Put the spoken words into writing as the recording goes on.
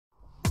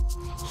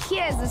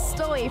Here's a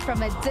story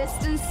from a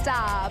distant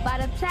star about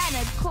a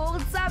planet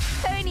called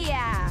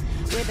Zarponia,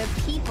 where the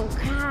people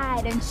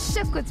cried and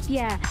shook with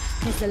fear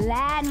because the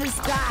land was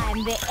dry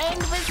and the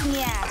end was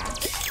near.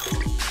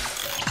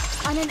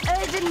 On an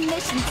urgent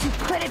mission to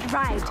put it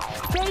right,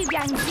 brave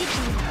young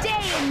Ziku,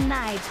 day and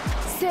night,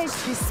 searched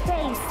through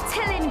space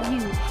till in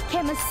view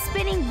came a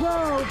spinning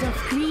world of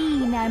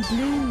green and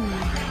blue.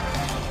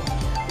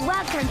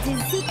 Welcome to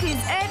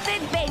Ziku's Earth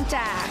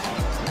Adventure!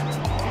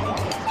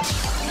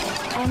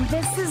 And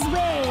this is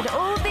where it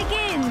all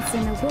begins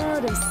in a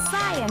world of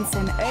science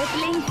and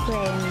earthling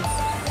friends.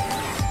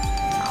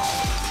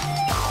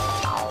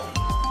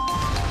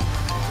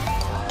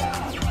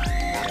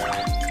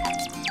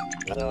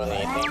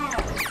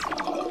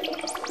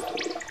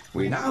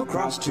 We now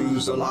cross to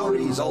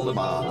Zolari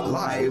Zoldemar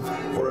live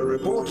for a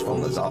report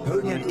from the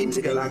Zarponian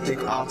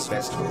Intergalactic Arts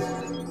Festival.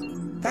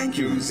 Thank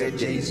you,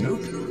 ZJ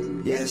Snoop.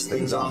 Yes,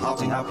 things are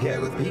hotting up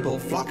here with people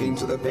flocking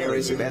to the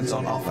various events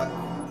on offer.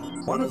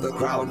 One of the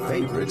crowd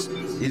favorites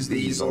is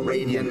the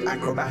Zoradian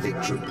Acrobatic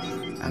Troupe,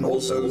 and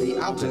also the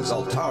Outer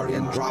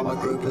Zoltarian Drama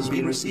Group has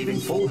been receiving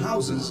full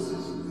houses.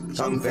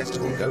 Some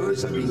festival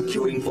goers have been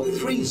queuing for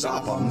 3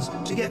 Zarpons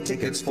to get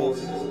tickets for...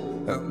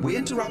 we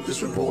interrupt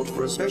this report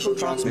for a special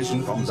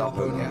transmission from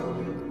Zarponia.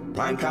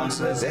 Prime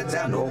Counselor Zed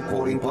Zandor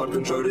calling Pod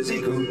Controller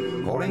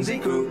Ziku. Calling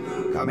Ziku.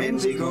 Come in,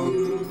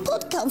 Ziku.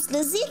 Pod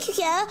Counselor Ziku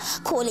here,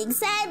 calling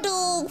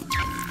Zandor.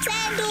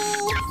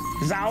 Zandor.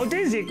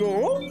 Zauti,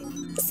 Ziku.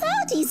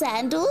 Saudi,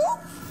 Zandor.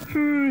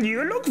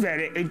 You look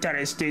very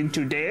interesting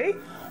today.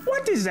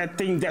 What is that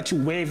thing that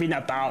you're waving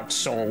about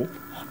so?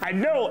 I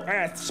know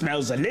Earth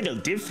smells a little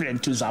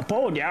different to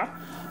Zarponia,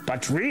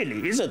 but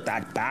really, is it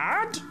that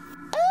bad?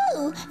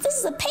 Oh, this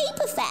is a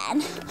paper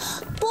fan.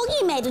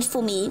 Borgie made it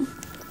for me.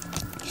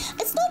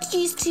 It's not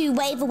used to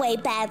wave away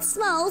bad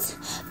smells.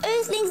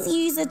 Earthlings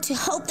use it to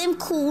help them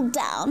cool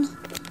down.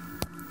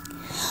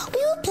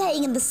 We were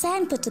playing in the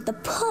sandpit at the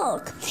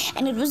park,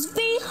 and it was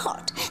very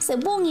hot, so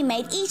Bongi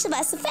made each of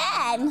us a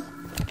fan.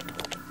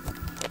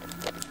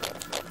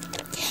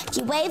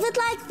 You wave it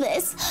like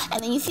this,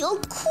 and then you feel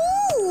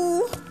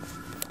cool.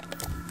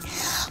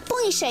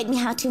 Bongi showed me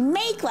how to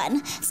make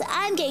one, so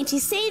I'm going to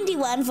send you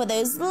one for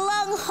those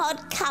long,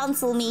 hot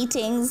council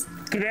meetings.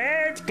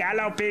 Great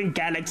galloping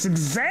galaxy.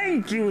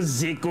 Thank you,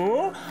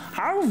 Ziku.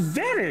 How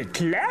very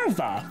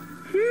clever.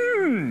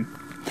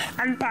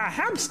 And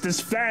perhaps this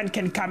fan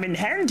can come in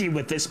handy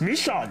with this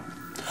mission.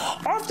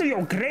 After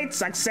your great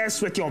success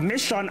with your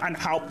mission on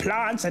how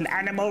plants and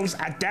animals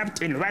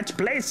adapt in wet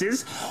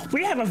places,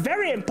 we have a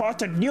very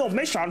important new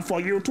mission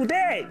for you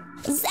today.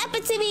 Zap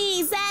it to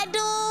me,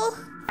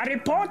 Zandor. A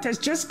report has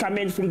just come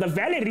in from the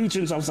valley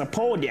regions of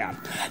Zarponia.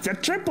 The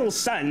triple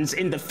suns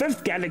in the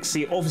 5th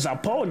galaxy of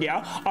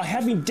Zarponia are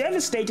having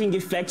devastating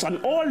effects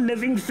on all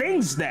living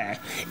things there.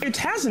 It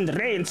hasn't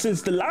rained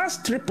since the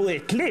last triple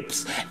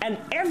eclipse, and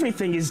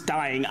everything is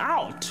dying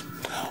out.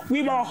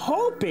 We were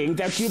hoping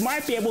that you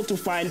might be able to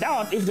find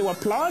out if there were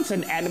plants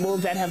and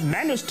animals that have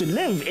managed to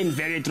live in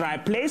very dry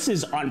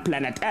places on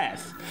planet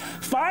Earth.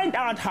 Find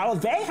out how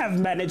they have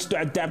managed to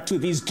adapt to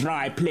these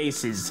dry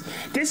places.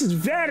 This is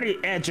very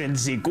urgent,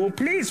 Ziku.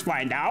 Please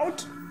find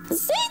out.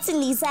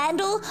 Certainly,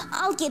 Zandor.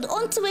 I'll get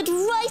onto it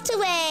right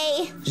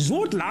away.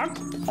 Good luck.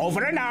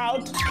 Over and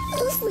out.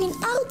 Over and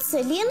out,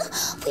 Zillion.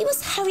 We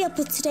must hurry up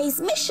with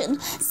today's mission.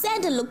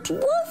 Zandor looked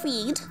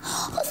worried.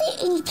 Are there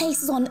any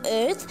places on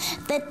Earth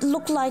that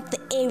look like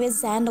the area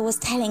Zandor was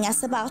telling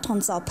us about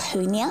on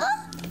Zarponia?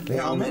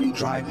 There are many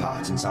dry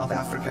parts in South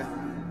Africa.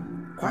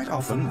 Quite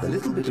often, the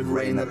little bit of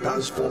rain that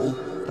does fall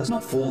does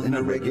not fall in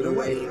a regular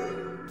way.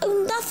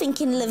 Oh, nothing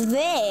can live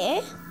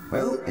there.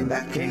 Well, in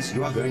that case,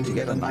 you are going to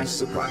get a nice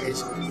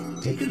surprise.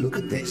 Take a look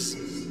at this.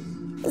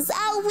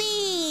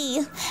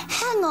 Zowie!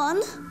 Hang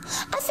on.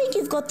 I think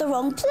you've got the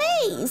wrong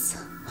place.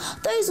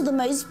 Those are the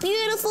most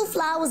beautiful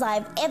flowers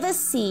I've ever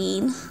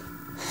seen.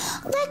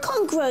 They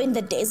can't grow in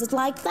the desert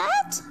like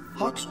that.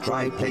 Hot,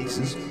 dry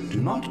places do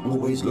not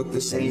always look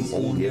the same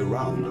all year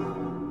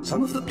round.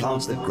 Some of the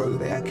plants that grow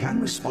there can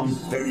respond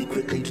very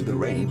quickly to the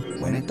rain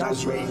when it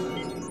does rain.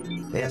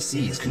 Their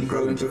seeds can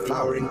grow into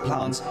flowering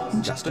plants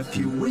in just a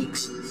few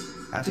weeks.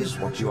 That is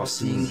what you are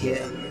seeing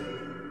here.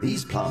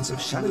 These plants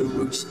have shallow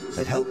roots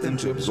that help them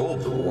to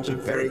absorb the water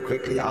very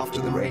quickly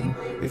after the rain,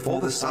 before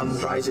the sun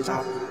dries it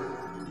up.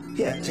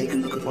 Here, take a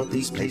look at what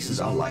these places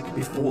are like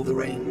before the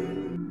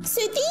rain. So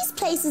these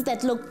places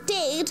that look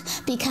dead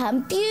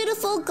become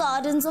beautiful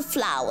gardens of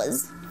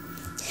flowers.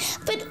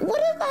 But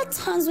what about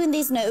times when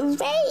there's no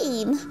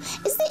rain?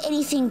 Is there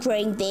anything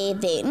growing there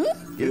then?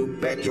 You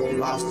bet your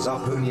last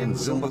Zarponian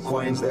silver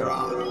coins there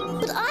are.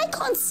 But I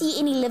can't see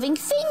any living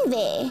thing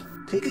there.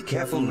 Take a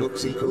careful look,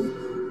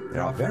 Ziku.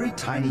 There are very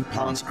tiny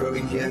plants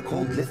growing here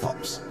called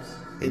lithops.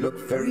 They look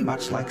very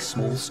much like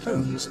small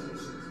stones.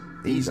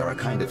 These are a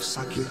kind of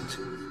succulent.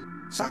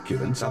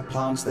 Succulents are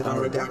plants that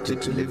are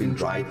adapted to live in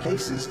dry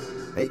places.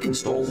 They can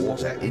store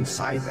water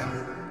inside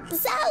them.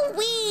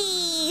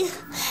 Zowie!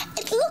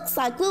 It looks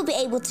like we'll be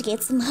able to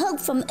get some help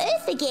from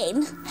Earth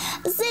again.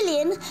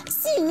 Zillion,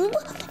 Zoob,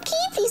 can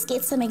you please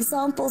get some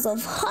examples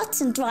of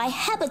hot and dry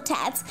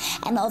habitats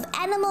and of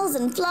animals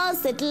and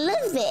plants that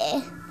live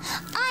there?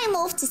 I'm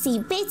off to see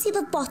Betty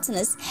the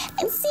botanist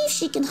and see if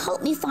she can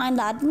help me find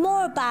out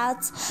more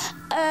about,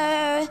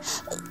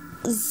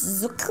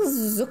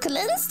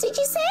 succulents, did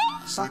you say?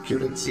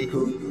 Succulents,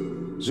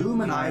 Ziku.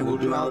 Zoom and I will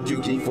do our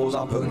duty for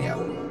Zarponia.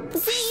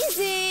 See you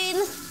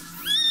soon.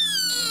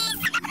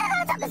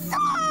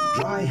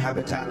 Dry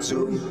habitat,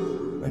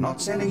 Zoom. We're not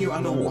sending you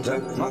underwater,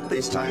 not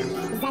this time.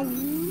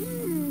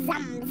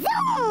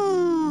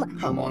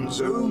 Come on,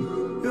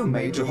 Zoom. You're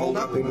made to hold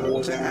up in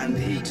water and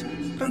heat.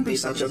 Don't be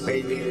such a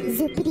baby.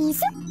 Zippity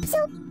zoop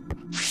zoop.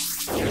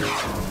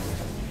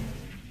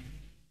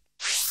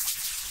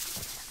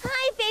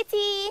 Hi,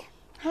 Betty.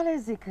 Hello,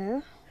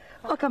 Ziku.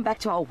 Welcome back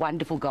to our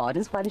wonderful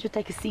gardens. Why don't you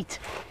take a seat?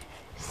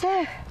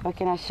 So, what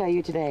can I show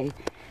you today?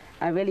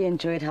 I really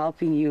enjoyed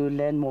helping you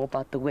learn more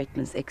about the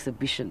wetlands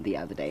exhibition the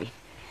other day.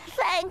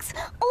 Thanks.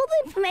 All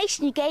the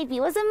information you gave me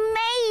was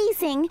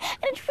amazing,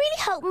 and it really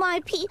helped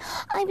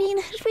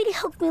it really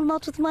helped me a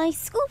lot with my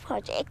school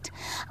project.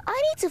 I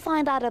need to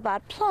find out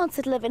about plants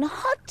that live in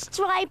hot,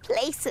 dry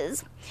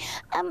places.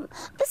 The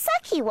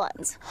sucky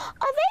ones.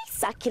 Are they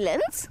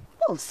succulents?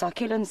 Well,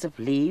 succulents have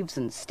leaves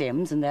and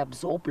stems, and they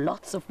absorb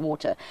lots of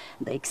water.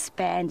 They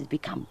expand and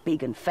become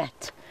big and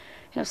fat.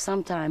 You know,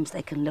 sometimes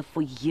they can live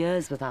for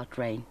years without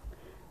rain.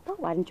 Well,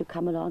 why don't you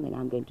come along and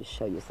I'm going to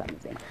show you some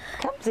of them.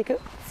 Come, Ziku.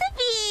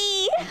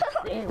 Zippy!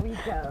 There we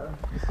go.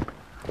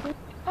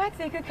 Right,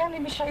 Ziku, come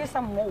let me show you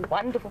some more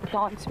wonderful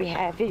plants we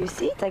have here. You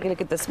see? Take a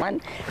look at this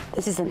one.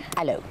 This is an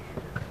aloe.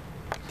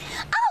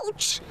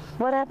 Ouch!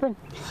 What happened?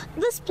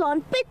 This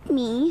plant bit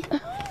me.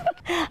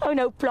 Oh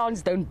no,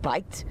 plants don't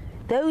bite.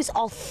 Those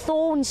are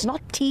thorns,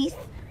 not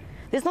teeth.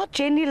 There's not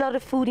generally a lot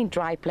of food in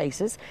dry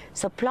places,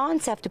 so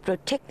plants have to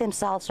protect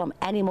themselves from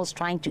animals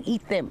trying to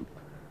eat them.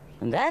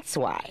 And that's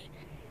why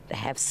they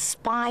have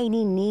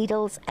spiny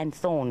needles and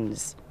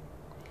thorns.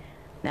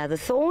 Now the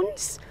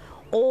thorns,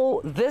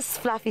 or this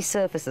fluffy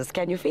surfaces,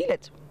 can you feel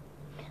it?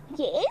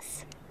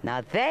 Yes?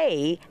 Now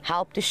they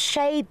help to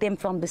shade them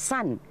from the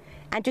sun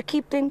and to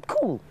keep them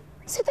cool.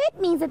 So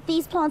that means that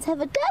these plants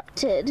have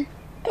adapted.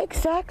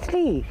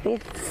 Exactly. Their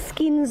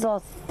skins are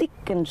thick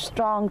and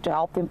strong to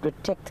help them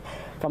protect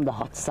from the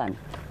hot sun.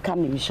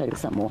 Come, let me show you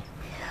some more.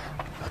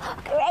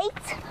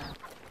 Great.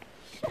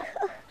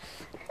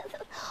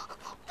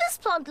 This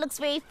plant looks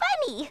very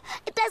funny.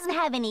 It doesn't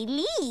have any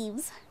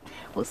leaves.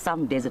 Well,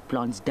 some desert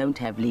plants don't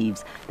have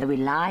leaves. They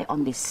rely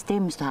on their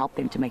stems to help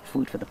them to make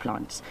food for the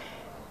plants.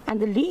 And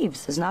the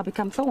leaves has now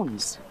become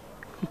thorns.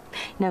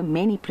 Now,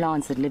 many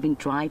plants that live in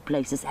dry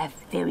places have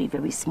very,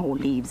 very small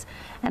leaves,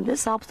 and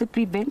this helps to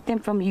prevent them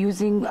from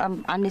using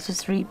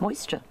unnecessary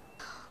moisture.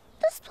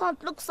 This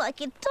plant looks like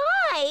it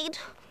died.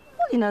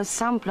 Well, you know,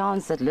 some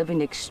plants that live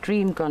in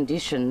extreme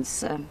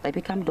conditions, they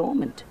become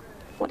dormant.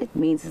 What it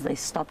means is they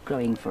stop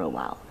growing for a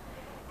while.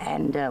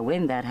 And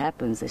when that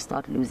happens, they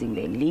start losing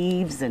their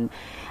leaves, and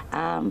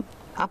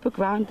upper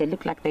ground, they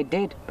look like they're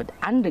dead, but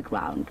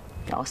underground,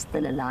 they are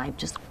still alive,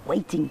 just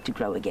waiting to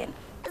grow again.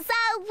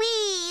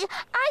 Zoe,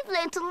 I've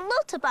learned a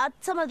lot about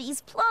some of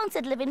these plants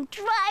that live in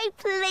dry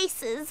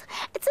places.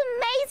 It's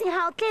amazing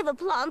how clever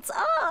plants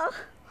are.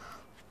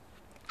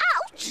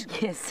 Ouch!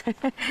 Yes,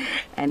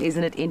 and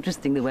isn't it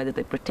interesting the way that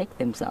they protect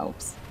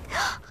themselves?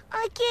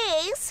 I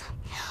guess.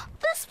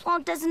 This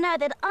plant doesn't know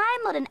that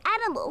I'm not an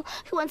animal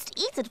who wants to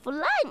eat it for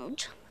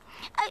lunch.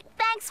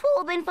 Thanks for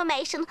all the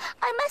information.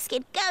 I must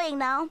get going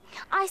now.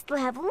 I still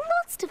have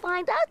lots to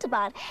find out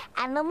about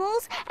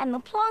animals and the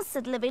plants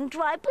that live in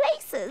dry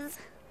places.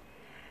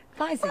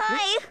 Bye, Ziku.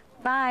 Bye.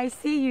 Bye,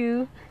 see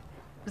you.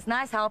 It was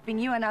nice helping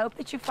you, and I hope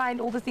that you find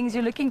all the things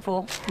you're looking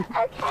for.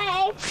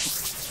 Okay.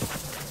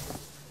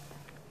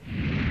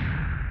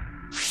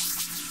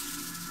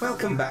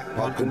 Welcome back,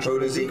 Pod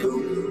Controller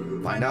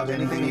Ziku. Find out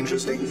anything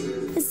interesting?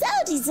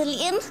 Zowdy,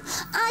 Zillion.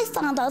 I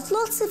found out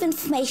lots of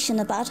information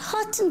about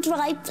hot and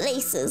dry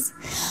places.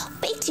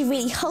 Betty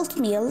really helped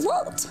me a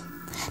lot.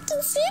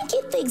 Did Zoom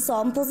get the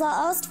examples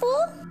I asked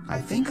for? I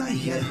think I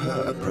hear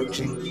her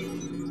approaching.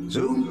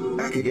 Zoom,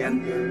 back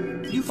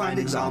again. Did you find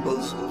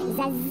examples?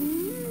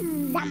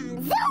 Zoom.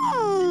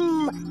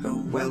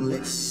 Oh, well,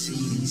 let's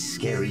see these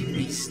scary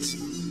beasts.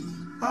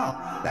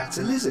 Ah, that's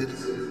a lizard.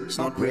 It's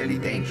not really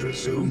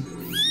dangerous, Zoom.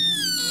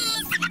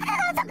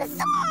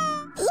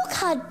 Look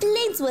how it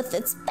blends with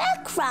its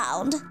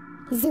background.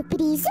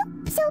 Zippity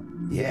zoop zoop.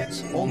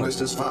 Yes,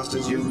 almost as fast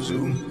as you,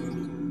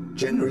 Zoom.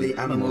 Generally,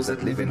 animals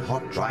that live in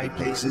hot, dry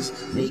places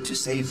need to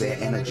save their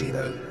energy,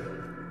 though.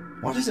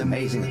 What is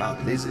amazing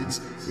about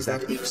lizards is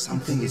that if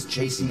something is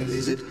chasing a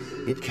lizard,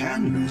 it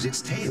can lose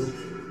its tail.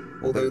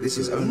 Although this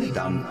is only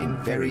done in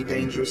very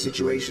dangerous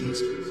situations.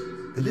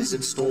 The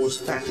lizard stores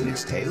fat in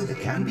its tail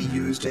that can be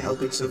used to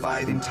help it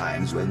survive in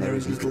times when there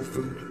is little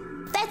food.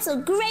 That's a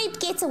great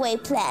getaway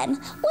plan.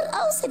 What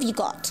else have you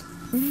got?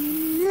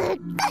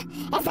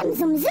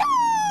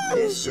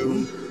 Yes,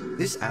 Zoom.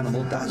 This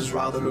animal does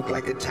rather look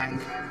like a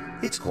tank.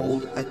 It's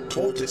called a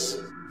tortoise.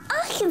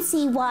 I can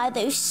see why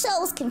those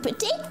shells can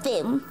protect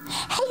them.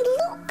 Hey,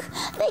 look!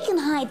 They can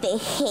hide their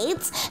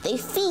heads, their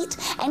feet,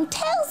 and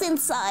tails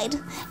inside.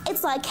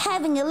 It's like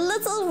having a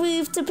little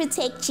roof to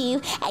protect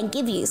you and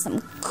give you some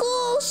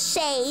cool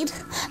shade.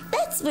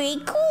 That's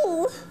very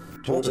cool.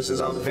 Tortoises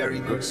are very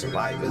good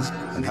survivors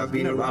and have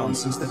been around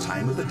since the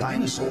time of the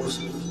dinosaurs.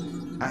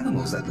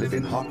 Animals that live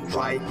in hot,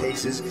 dry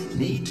places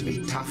need to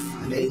be tough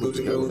and able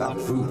to go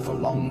without food for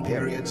long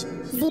periods.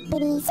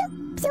 Zippity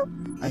zoop zoop.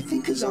 I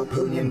think a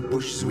Zarponian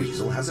bush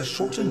zweasel has a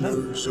shorter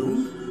nose,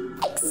 Zoom.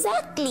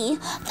 Exactly.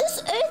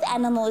 This earth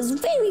animal is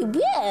very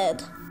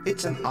weird.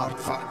 It's an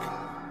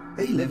aardvark.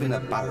 They live in a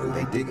burrow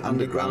they dig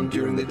underground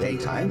during the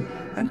daytime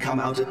and come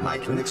out at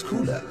night when it's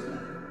cooler.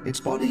 Its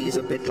body is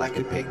a bit like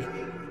a pig.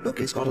 Look,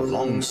 it's got a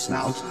long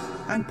snout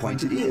and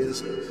pointed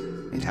ears.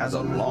 It has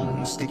a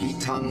long, sticky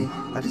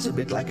tongue that is a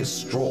bit like a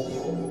straw.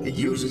 It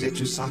uses it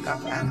to suck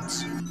up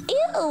ants.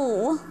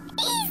 Ew.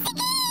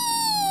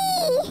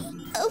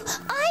 Oh,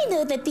 I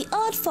know that the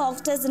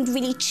aardvark doesn't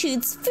really chew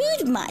its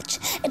food much.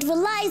 It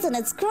relies on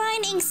its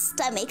grinding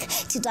stomach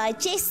to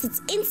digest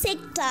its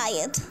insect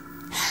diet.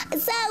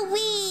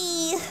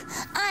 Zowie!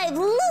 I have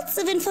lots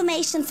of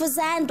information for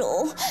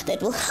Xandor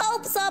that will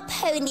help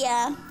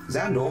Zarponia.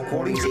 Xandor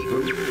calling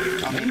Ziku.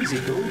 Come in,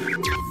 Ziku.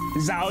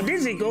 Zowdy,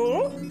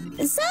 Ziku.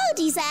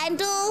 Zowdy,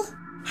 Xandor.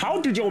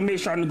 How did your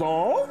mission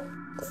go?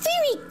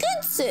 Very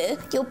good, sir.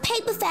 Your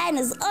paper fan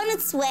is on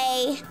its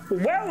way.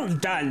 Well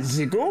done,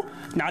 Ziku.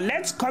 Now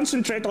let's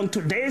concentrate on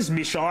today's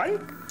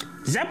mission.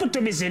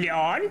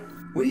 Zapotomizillion.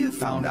 We have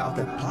found out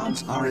that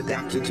plants are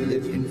adapted to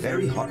live in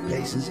very hot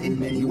places in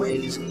many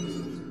ways.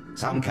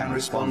 Some can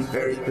respond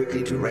very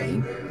quickly to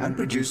rain and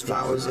produce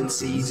flowers and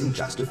seeds in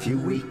just a few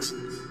weeks.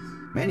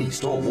 Many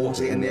store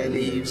water in their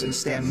leaves and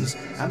stems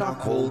and are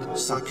called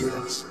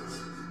succulents.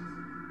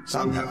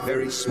 Some have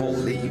very small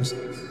leaves,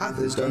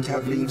 others don't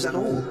have leaves at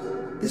all.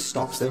 This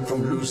stops them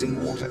from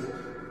losing water.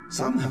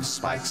 Some have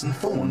spikes and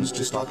thorns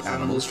to stop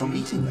animals from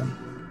eating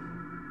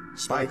them.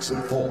 Spikes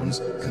and thorns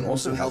can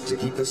also help to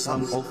keep the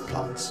sun off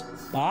plants.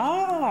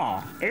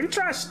 Ah,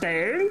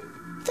 interesting.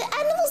 The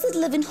animals that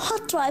live in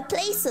hot, dry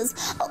places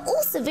are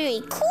also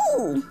very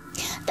cool.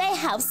 They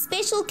have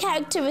special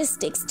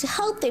characteristics to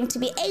help them to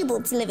be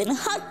able to live in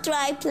hot,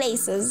 dry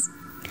places.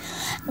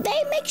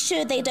 They make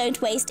sure they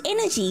don't waste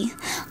energy.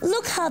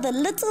 Look how the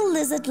little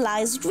lizard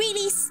lies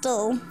really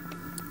still.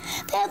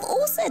 They have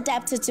also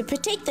adapted to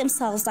protect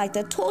themselves, like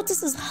the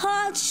tortoise's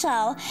hard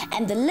shell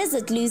and the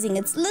lizard losing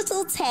its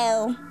little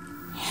tail.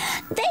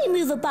 They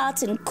move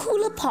about in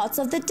cooler parts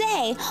of the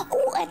day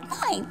or at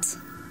night.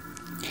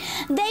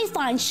 They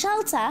find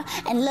shelter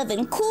and live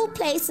in cool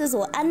places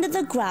or under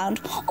the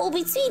ground or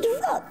between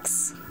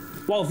rocks.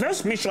 Well,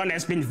 this mission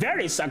has been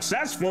very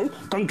successful.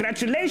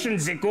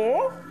 Congratulations,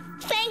 Ziku.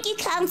 Thank you,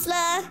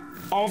 Counselor.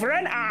 Over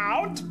and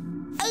out.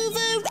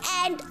 Over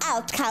and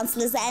out,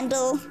 Counselor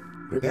Xandor.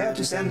 Prepare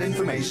to send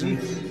information.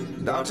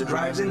 Data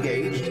drives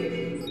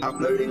engaged.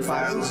 Uploading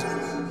files.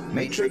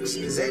 Matrix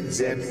ZZZZZZ.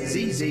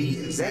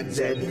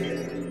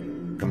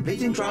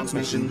 Completing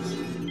transmission.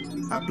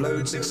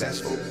 Upload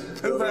successful.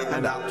 Over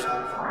and out.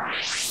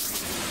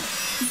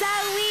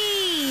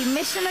 Zowie!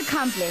 Mission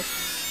accomplished.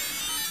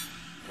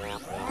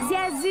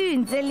 Sehr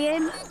soon,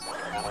 Zillion.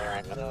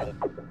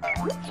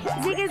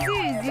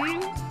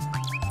 Zigazoo.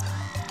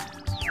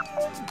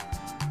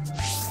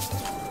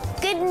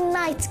 Good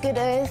night, good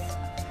Earth.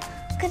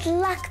 Good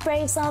luck,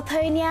 brave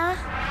Zarponia.